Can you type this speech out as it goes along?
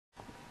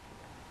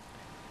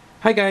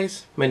Hi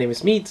guys, my name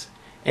is Meat,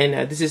 and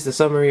this is the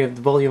summary of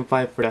the Volume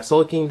 5 for the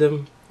Soul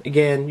Kingdom.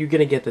 Again, you're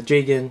gonna get the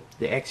Dragon,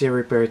 the Exia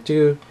Repair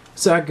 2,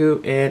 Zaku,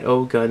 and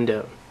O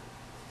Gundam.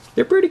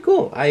 They're pretty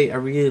cool. I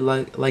really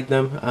like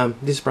them.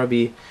 This is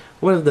probably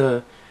one of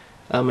the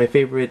my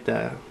favorite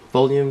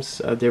volumes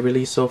they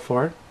released so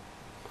far.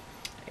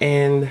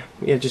 And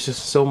yeah, just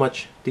so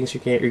much things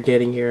you're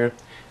getting here.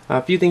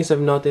 A few things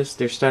I've noticed,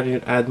 they're starting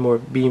to add more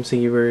beam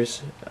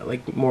sabers,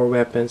 like more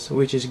weapons,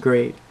 which is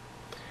great.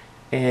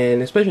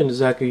 And especially in the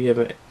Zaku, you have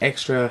an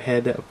extra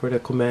head for the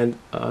command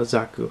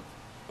Zaku.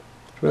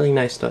 Really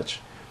nice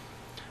touch.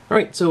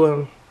 Alright,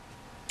 so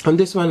on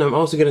this one, I'm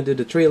also gonna do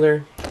the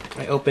trailer.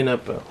 I open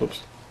up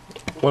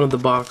one of the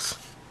box,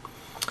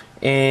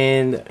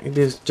 and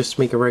this just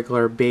make a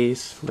regular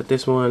base, but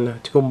this one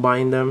to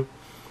combine them,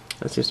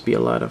 that seems to be a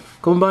lot of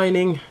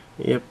combining.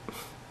 Yep.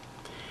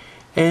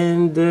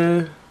 And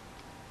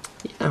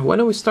yeah, why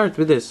don't we start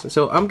with this?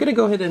 So I'm gonna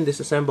go ahead and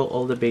disassemble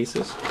all the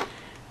bases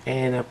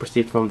and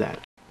proceed from that.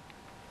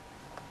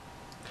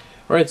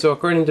 Alright, so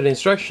according to the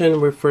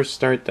instruction, we first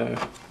start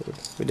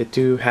with the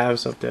two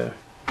halves of the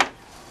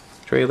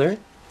trailer,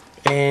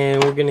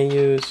 and we're gonna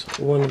use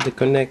one of the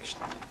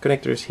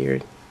connectors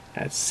here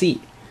at C,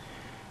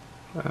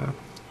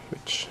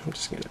 which I'm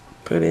just gonna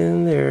put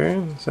in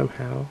there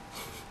somehow.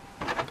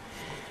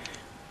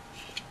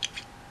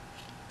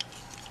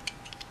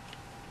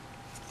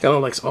 Kind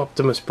of like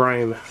Optimus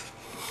Prime.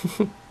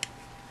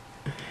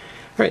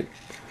 Right.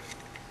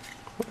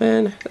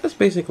 And that's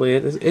basically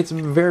it. It's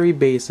very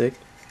basic.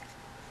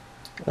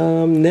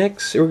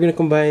 Next, we're gonna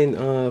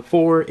combine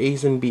 4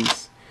 A's and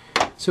B's.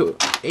 So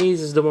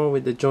A's is the one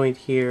with the joint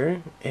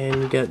here,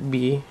 and we got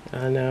B,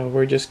 and now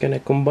we're just gonna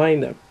combine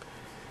them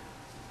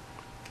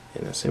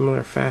in a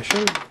similar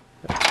fashion.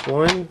 That's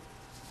one.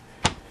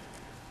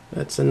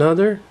 That's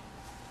another.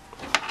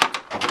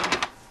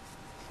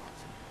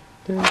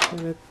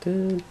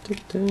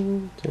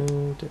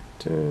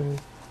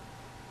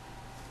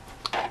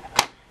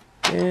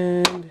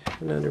 And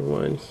another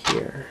one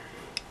here.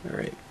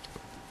 Alright.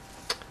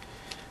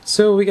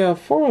 So we got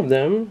 4 of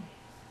them.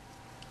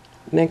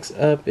 Next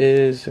up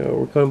is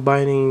we're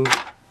combining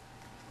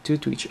 2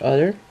 to each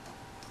other.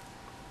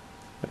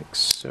 Like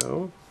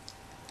so.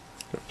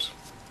 Oops.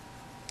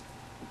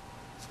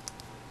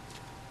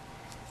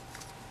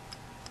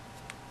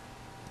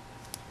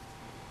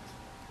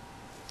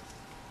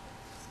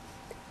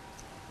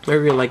 I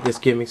really like this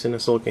gimmicks in the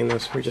Soul Kingdom.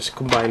 We're just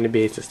combining the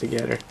bases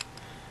together.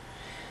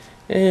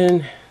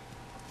 And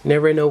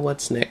never know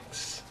what's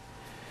next.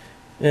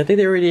 And I think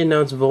they already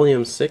announced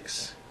Volume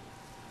 6.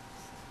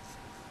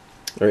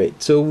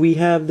 Alright, so we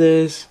have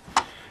this.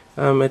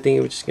 I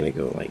think we're just gonna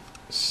go like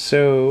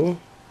so.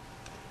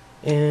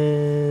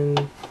 And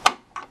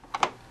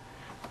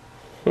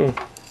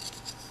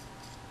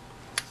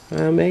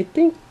I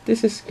think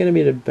this is gonna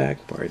be the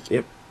back part.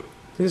 Yep.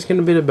 This is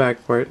gonna be the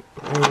back part.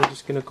 And we're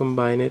just gonna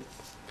combine it.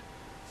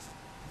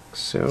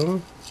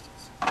 So.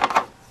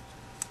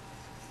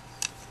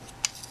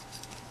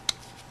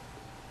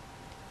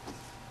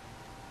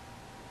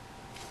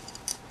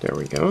 There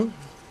we go.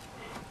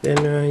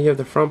 Then you have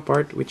the front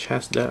part, which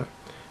has the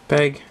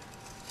peg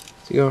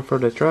to go for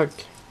the truck.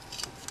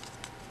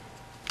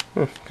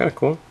 Kind of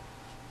cool.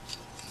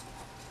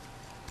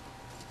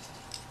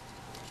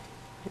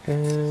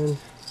 And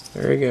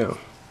there we go.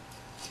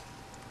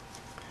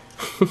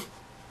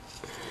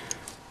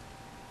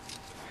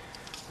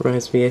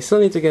 Reminds me, I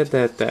still need to get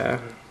that the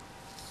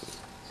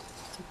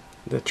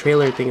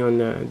trailer thing on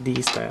the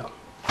D style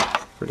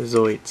for the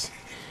Zoids.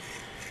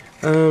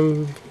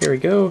 Here we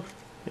go.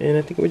 And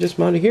I think we just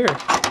mount it here.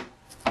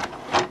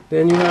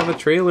 Then you have a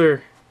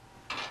trailer.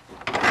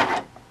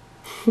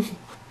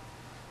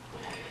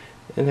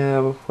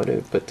 And what do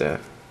we put the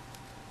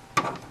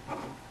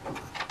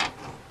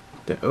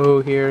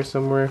O here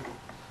somewhere,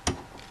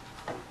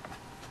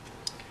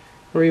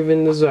 or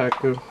even the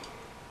Zaku.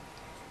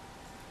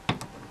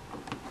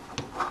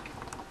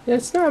 Yeah,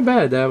 it's not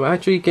bad.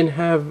 Actually, you can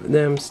have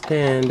them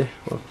stand.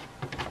 Well,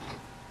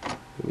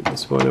 maybe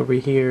this one over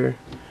here,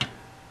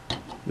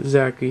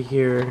 Zaku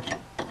here.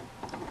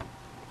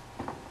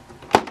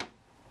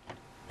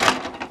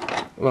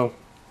 Well,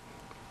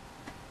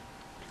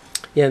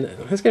 yeah,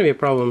 that's gonna be a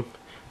problem.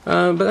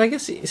 But I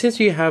guess since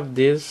you have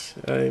this,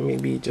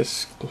 maybe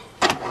just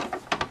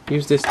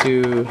use this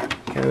to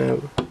kind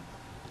of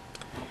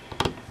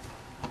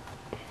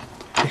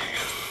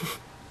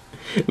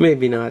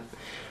maybe not,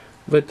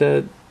 but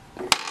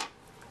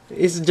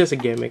it's just a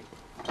gimmick.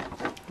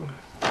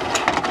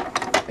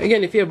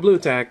 Again, if you have blue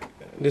tack,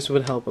 this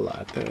would help a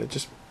lot.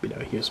 Just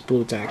use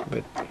blue tack,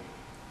 but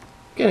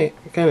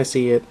kind of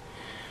see it.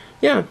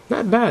 Yeah,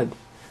 not bad.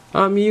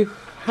 You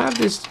have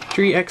these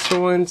 3 extra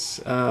ones.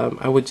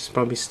 I would just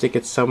probably stick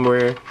it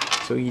somewhere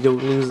so you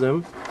don't lose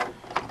them.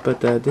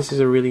 But this is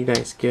a really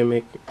nice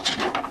gimmick,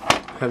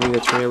 having the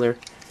trailer.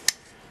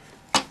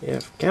 Yeah,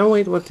 can't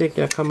wait what they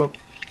come up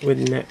with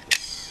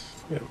next.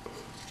 Yeah.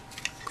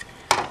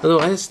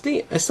 Although I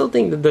still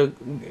think that the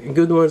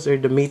good ones are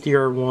the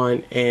Meteor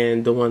one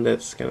and the one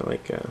that's kind of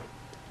like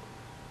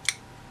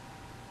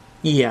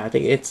Yeah, I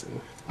think it's,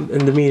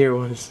 and the meter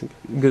one is a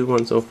good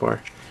one so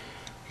far.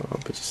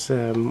 But just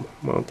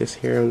mount this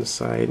here on the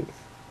side.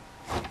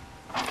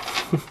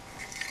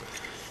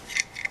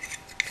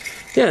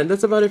 Yeah,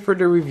 that's about it for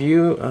the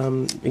review.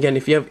 Again,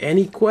 if you have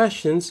any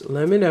questions,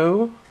 let me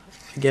know.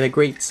 Again, a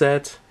great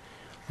set.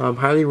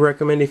 Highly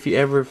recommend if you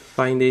ever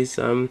find these.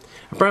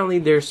 Apparently,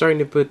 they're starting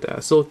to put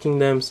Soul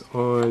Kingdoms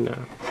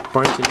on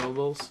Barnes and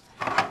Nobles.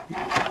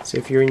 So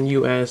if you're in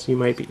US, you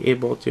might be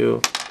able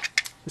to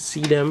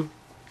see them,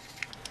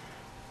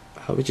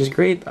 which is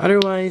great.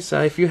 Otherwise,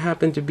 if you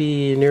happen to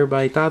be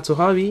nearby Tatsu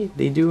Hobby,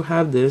 they do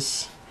have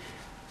this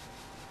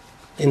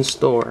in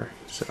store.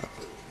 So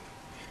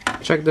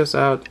check this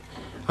out.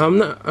 I'm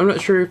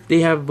not sure if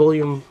they have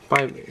Volume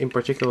 5 in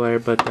particular,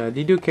 but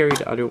they do carry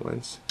the other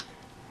ones.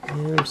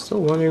 And I'm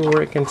still wondering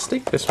where I can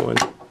stick this one,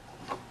 so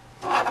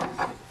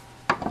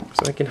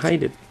I can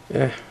hide it.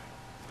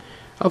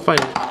 I'll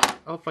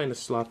find a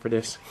slot for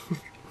this.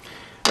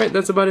 Alright,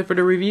 that's about it for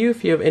the review.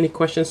 If you have any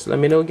questions, let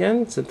me know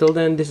again. So until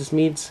then, this is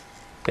Meads.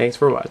 Thanks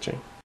for watching.